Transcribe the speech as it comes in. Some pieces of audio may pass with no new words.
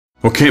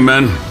Okay,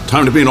 men,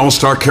 time to be an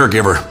all-star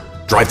caregiver.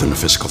 Drive them to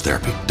physical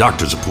therapy,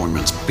 doctor's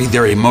appointments, be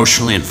there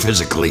emotionally and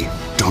physically.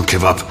 Don't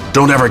give up.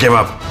 Don't ever give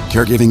up.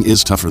 Caregiving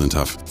is tougher than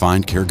tough.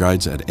 Find care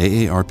guides at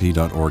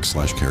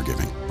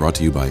aarp.org/caregiving. Brought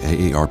to you by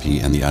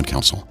AARP and the Ad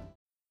Council.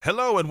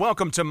 Hello and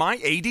welcome to My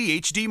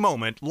ADHD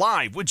Moment,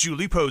 live with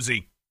Julie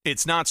Posey.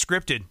 It's not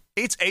scripted.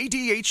 It's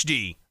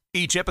ADHD.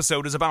 Each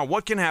episode is about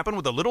what can happen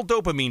with a little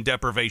dopamine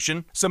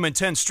deprivation, some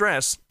intense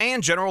stress,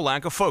 and general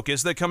lack of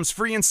focus that comes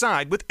free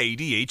inside with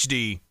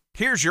ADHD.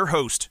 Here's your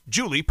host,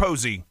 Julie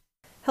Posey.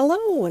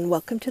 Hello and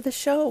welcome to the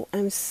show.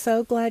 I'm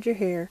so glad you're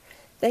here.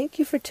 Thank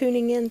you for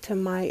tuning in to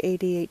My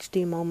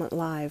ADHD Moment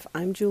Live.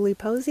 I'm Julie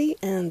Posey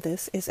and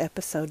this is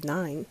episode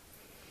 9.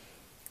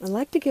 I'd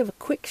like to give a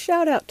quick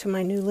shout out to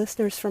my new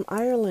listeners from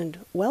Ireland.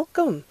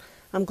 Welcome.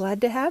 I'm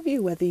glad to have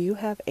you whether you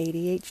have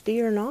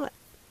ADHD or not.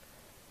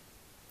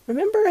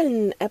 Remember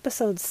in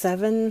episode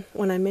 7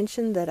 when I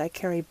mentioned that I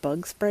carry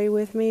bug spray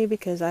with me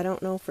because I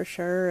don't know for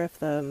sure if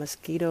the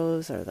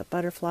mosquitoes or the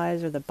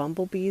butterflies or the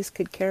bumblebees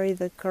could carry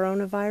the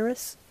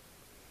coronavirus?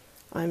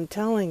 I'm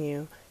telling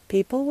you,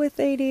 people with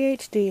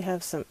ADHD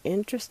have some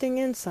interesting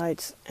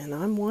insights, and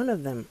I'm one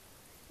of them.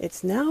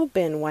 It's now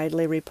been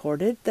widely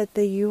reported that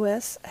the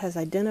U.S. has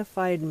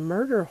identified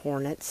murder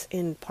hornets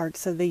in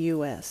parts of the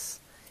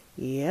U.S.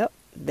 Yep,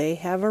 they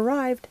have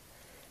arrived.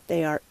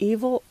 They are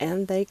evil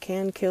and they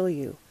can kill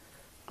you.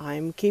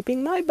 I'm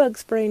keeping my bug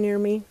spray near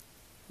me.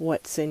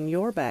 What's in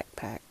your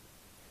backpack?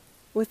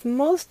 With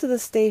most of the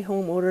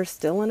stay-home orders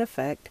still in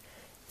effect,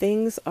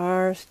 things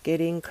are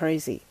getting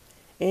crazy.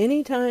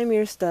 Anytime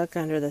you're stuck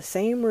under the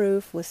same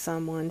roof with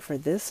someone for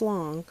this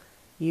long,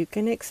 you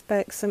can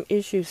expect some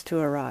issues to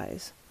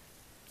arise.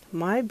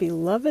 My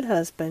beloved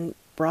husband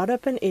brought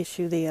up an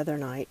issue the other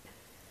night.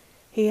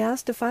 He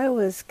asked if I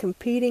was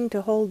competing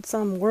to hold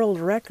some world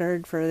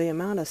record for the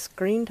amount of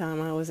screen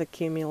time I was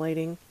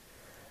accumulating.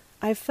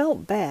 I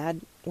felt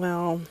bad.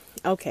 Well,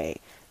 okay,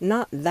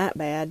 not that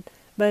bad,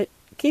 but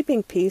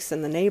keeping peace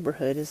in the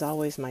neighborhood is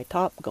always my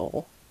top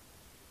goal.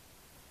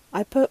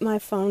 I put my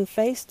phone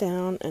face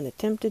down and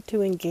attempted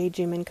to engage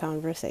him in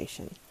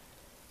conversation.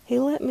 He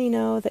let me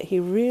know that he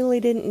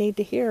really didn't need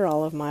to hear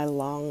all of my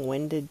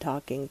long-winded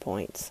talking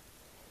points.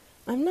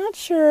 I'm not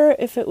sure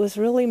if it was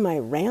really my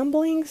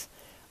ramblings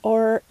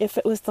or if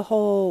it was the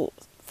whole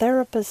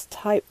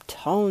therapist-type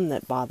tone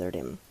that bothered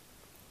him.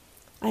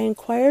 I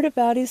inquired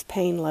about his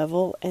pain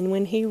level, and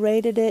when he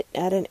rated it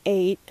at an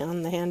 8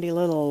 on the handy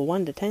little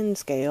 1 to 10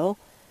 scale,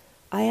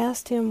 I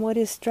asked him what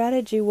his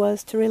strategy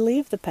was to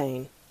relieve the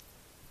pain.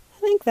 I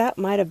think that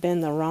might have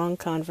been the wrong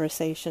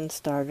conversation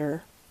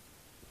starter.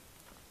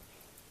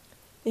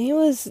 He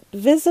was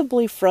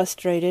visibly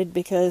frustrated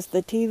because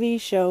the TV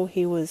show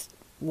he was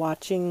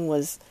watching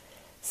was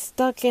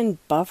stuck in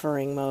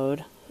buffering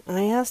mode.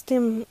 I asked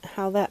him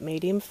how that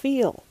made him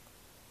feel.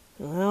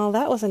 Well,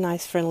 that was a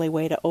nice friendly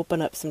way to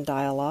open up some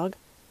dialogue.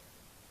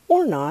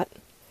 Or not.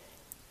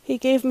 He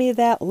gave me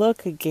that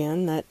look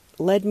again that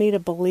led me to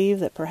believe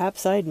that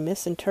perhaps I'd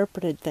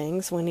misinterpreted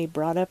things when he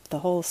brought up the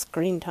whole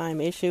screen time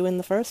issue in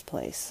the first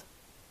place.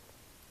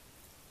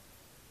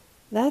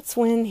 That's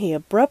when he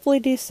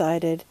abruptly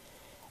decided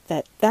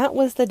that that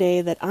was the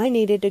day that I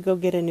needed to go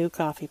get a new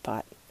coffee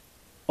pot.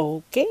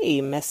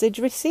 Okay, message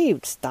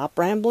received. Stop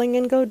rambling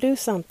and go do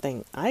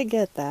something. I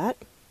get that.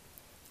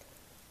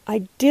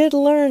 I did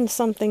learn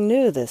something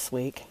new this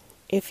week.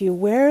 If you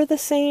wear the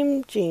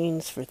same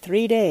jeans for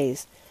 3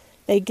 days,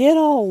 they get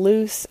all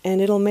loose and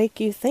it'll make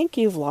you think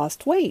you've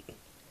lost weight.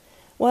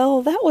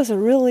 Well, that was a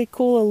really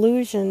cool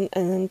illusion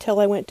until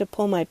I went to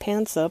pull my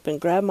pants up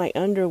and grab my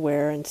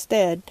underwear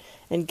instead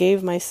and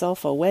gave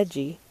myself a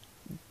wedgie.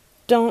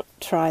 Don't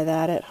try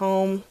that at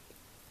home.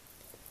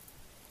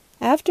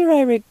 After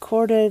I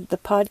recorded the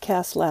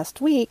podcast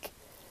last week,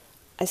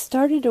 I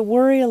started to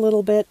worry a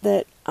little bit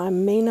that I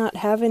may not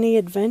have any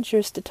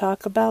adventures to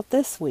talk about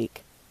this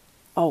week.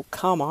 Oh,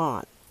 come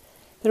on.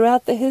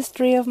 Throughout the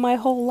history of my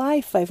whole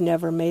life, I've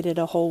never made it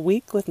a whole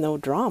week with no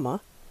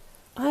drama.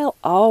 I'll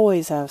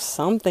always have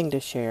something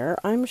to share,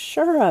 I'm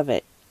sure of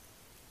it.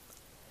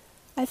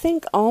 I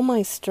think all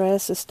my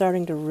stress is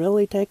starting to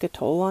really take a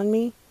toll on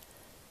me.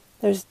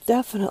 There's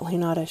definitely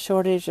not a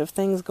shortage of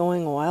things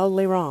going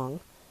wildly wrong.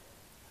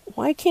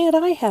 Why can't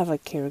I have a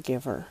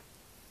caregiver?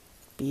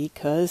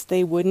 Because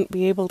they wouldn't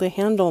be able to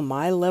handle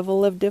my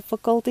level of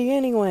difficulty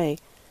anyway.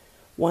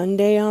 One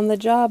day on the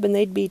job and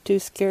they'd be too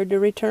scared to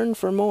return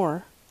for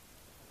more.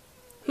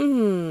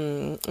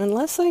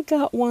 Unless I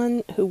got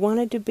one who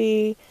wanted to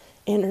be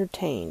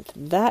entertained,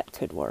 that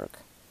could work.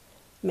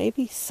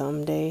 Maybe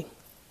someday.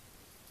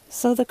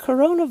 So the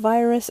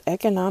coronavirus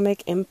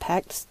economic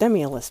impact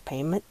stimulus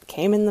payment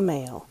came in the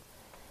mail.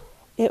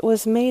 It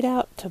was made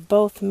out to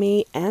both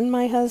me and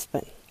my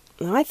husband.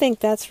 Now, I think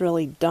that's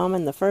really dumb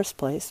in the first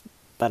place,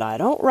 but I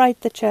don't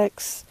write the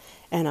checks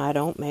and I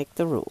don't make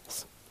the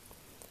rules.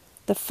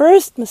 The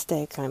first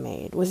mistake I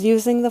made was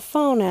using the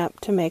phone app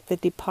to make the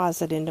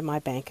deposit into my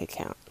bank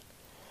account.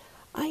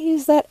 I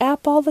use that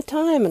app all the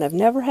time and I've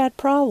never had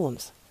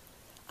problems.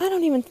 I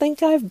don't even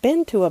think I've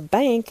been to a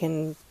bank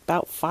in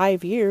about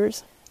 5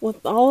 years.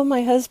 With all of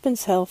my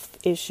husband's health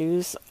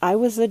issues, I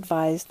was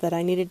advised that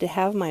I needed to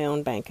have my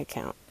own bank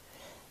account.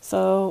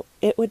 So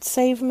it would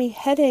save me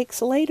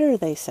headaches later,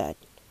 they said.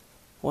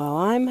 Well,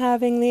 I'm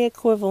having the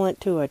equivalent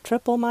to a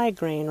triple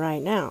migraine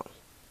right now.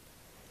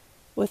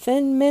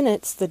 Within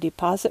minutes, the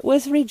deposit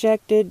was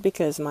rejected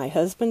because my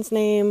husband's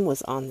name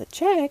was on the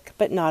check,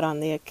 but not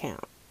on the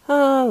account.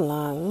 Ah,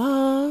 la,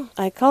 la.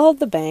 I called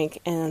the bank,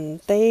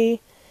 and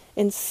they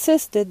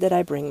insisted that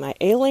I bring my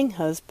ailing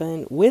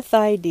husband with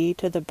ID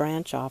to the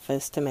branch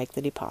office to make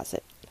the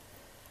deposit.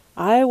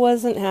 I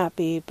wasn't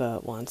happy,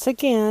 but once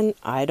again,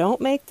 I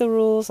don't make the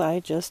rules, I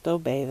just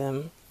obey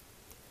them.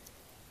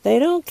 They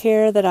don't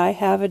care that I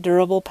have a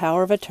durable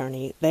power of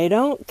attorney. They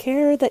don't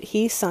care that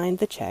he signed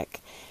the check.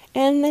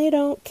 And they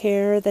don't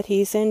care that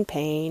he's in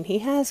pain, he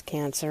has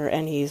cancer,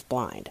 and he's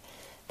blind.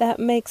 That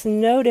makes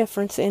no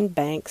difference in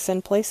banks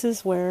and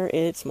places where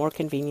it's more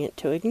convenient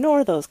to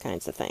ignore those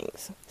kinds of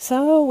things.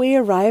 So we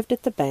arrived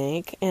at the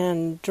bank,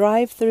 and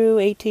drive-through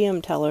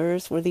ATM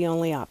tellers were the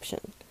only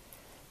option.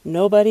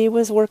 Nobody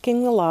was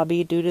working the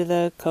lobby due to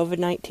the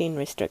COVID-19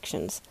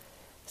 restrictions.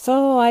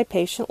 So I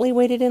patiently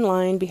waited in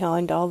line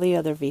behind all the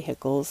other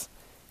vehicles.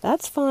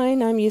 That's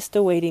fine, I'm used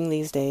to waiting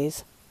these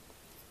days.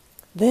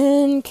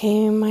 Then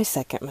came my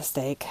second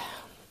mistake.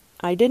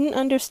 I didn't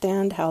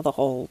understand how the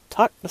whole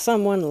talk to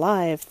someone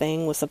live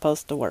thing was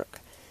supposed to work.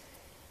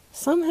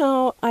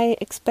 Somehow I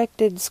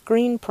expected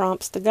screen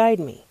prompts to guide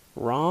me.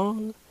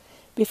 Wrong.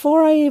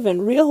 Before I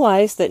even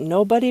realized that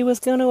nobody was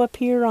going to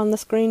appear on the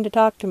screen to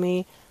talk to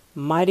me,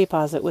 my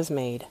deposit was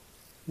made.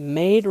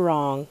 Made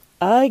wrong.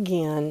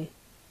 Again.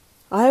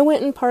 I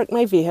went and parked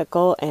my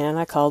vehicle and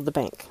I called the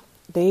bank.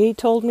 They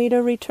told me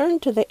to return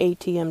to the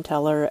ATM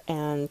teller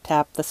and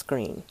tap the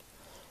screen.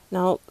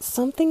 Now,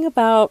 something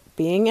about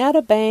being at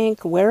a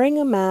bank, wearing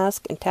a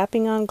mask, and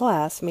tapping on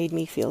glass made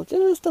me feel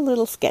just a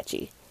little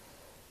sketchy.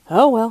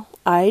 Oh well,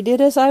 I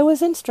did as I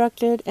was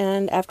instructed,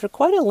 and after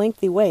quite a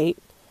lengthy wait,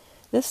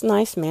 this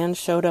nice man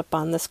showed up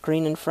on the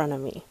screen in front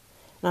of me.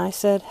 And I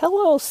said,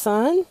 "Hello,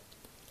 son."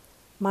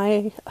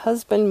 My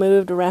husband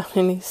moved around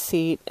in his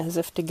seat as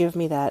if to give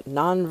me that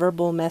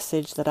nonverbal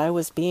message that I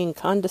was being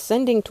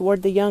condescending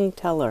toward the young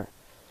teller.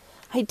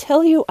 I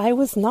tell you, I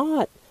was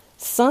not.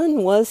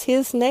 Son was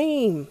his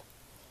name.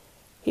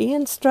 He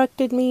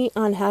instructed me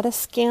on how to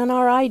scan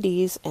our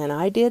IDs, and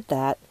I did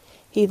that.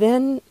 He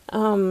then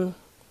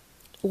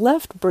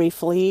left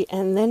briefly,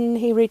 and then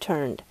he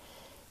returned.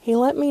 He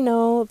let me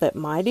know that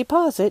my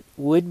deposit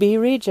would be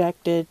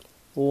rejected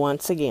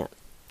once again.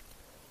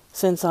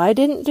 Since I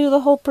didn't do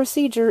the whole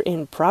procedure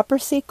in proper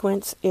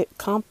sequence, it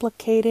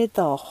complicated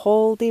the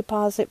whole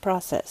deposit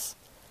process.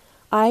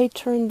 I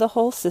turned the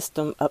whole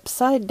system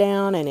upside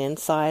down and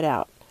inside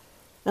out.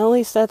 At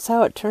least that's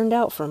how it turned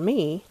out for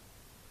me.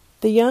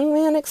 The young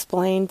man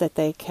explained that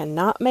they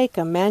cannot make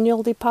a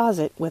manual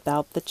deposit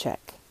without the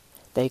check.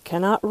 They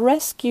cannot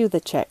rescue the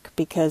check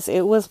because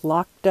it was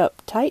locked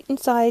up tight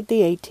inside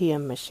the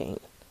ATM machine.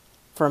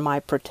 For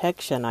my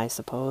protection, I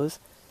suppose.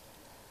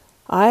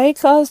 I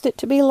caused it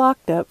to be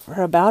locked up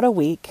for about a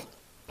week,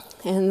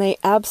 and they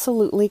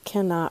absolutely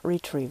cannot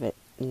retrieve it.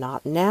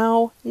 Not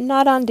now,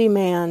 not on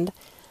demand,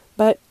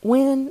 but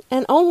when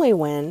and only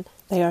when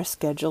they are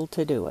scheduled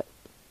to do it.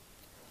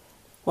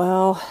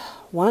 Well,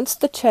 once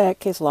the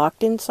check is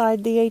locked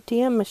inside the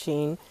ATM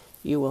machine,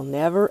 you will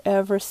never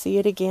ever see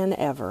it again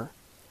ever.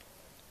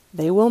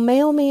 They will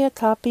mail me a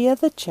copy of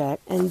the check,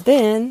 and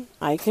then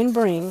I can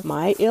bring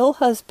my ill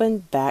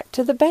husband back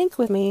to the bank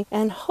with me,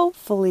 and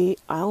hopefully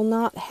I'll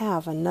not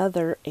have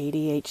another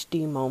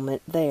ADHD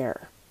moment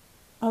there.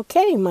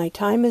 Okay, my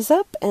time is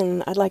up,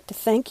 and I'd like to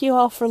thank you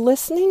all for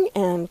listening,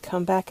 and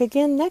come back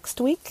again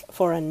next week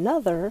for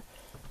another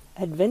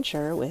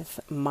adventure with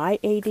My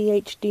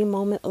ADHD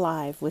Moment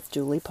Live with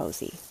Julie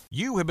Posey.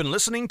 You have been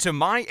listening to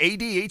My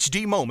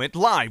ADHD Moment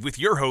Live with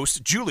your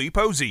host, Julie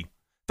Posey.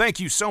 Thank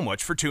you so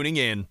much for tuning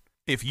in.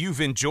 If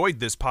you've enjoyed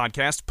this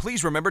podcast,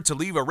 please remember to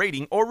leave a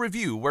rating or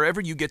review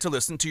wherever you get to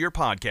listen to your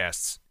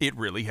podcasts. It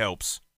really helps.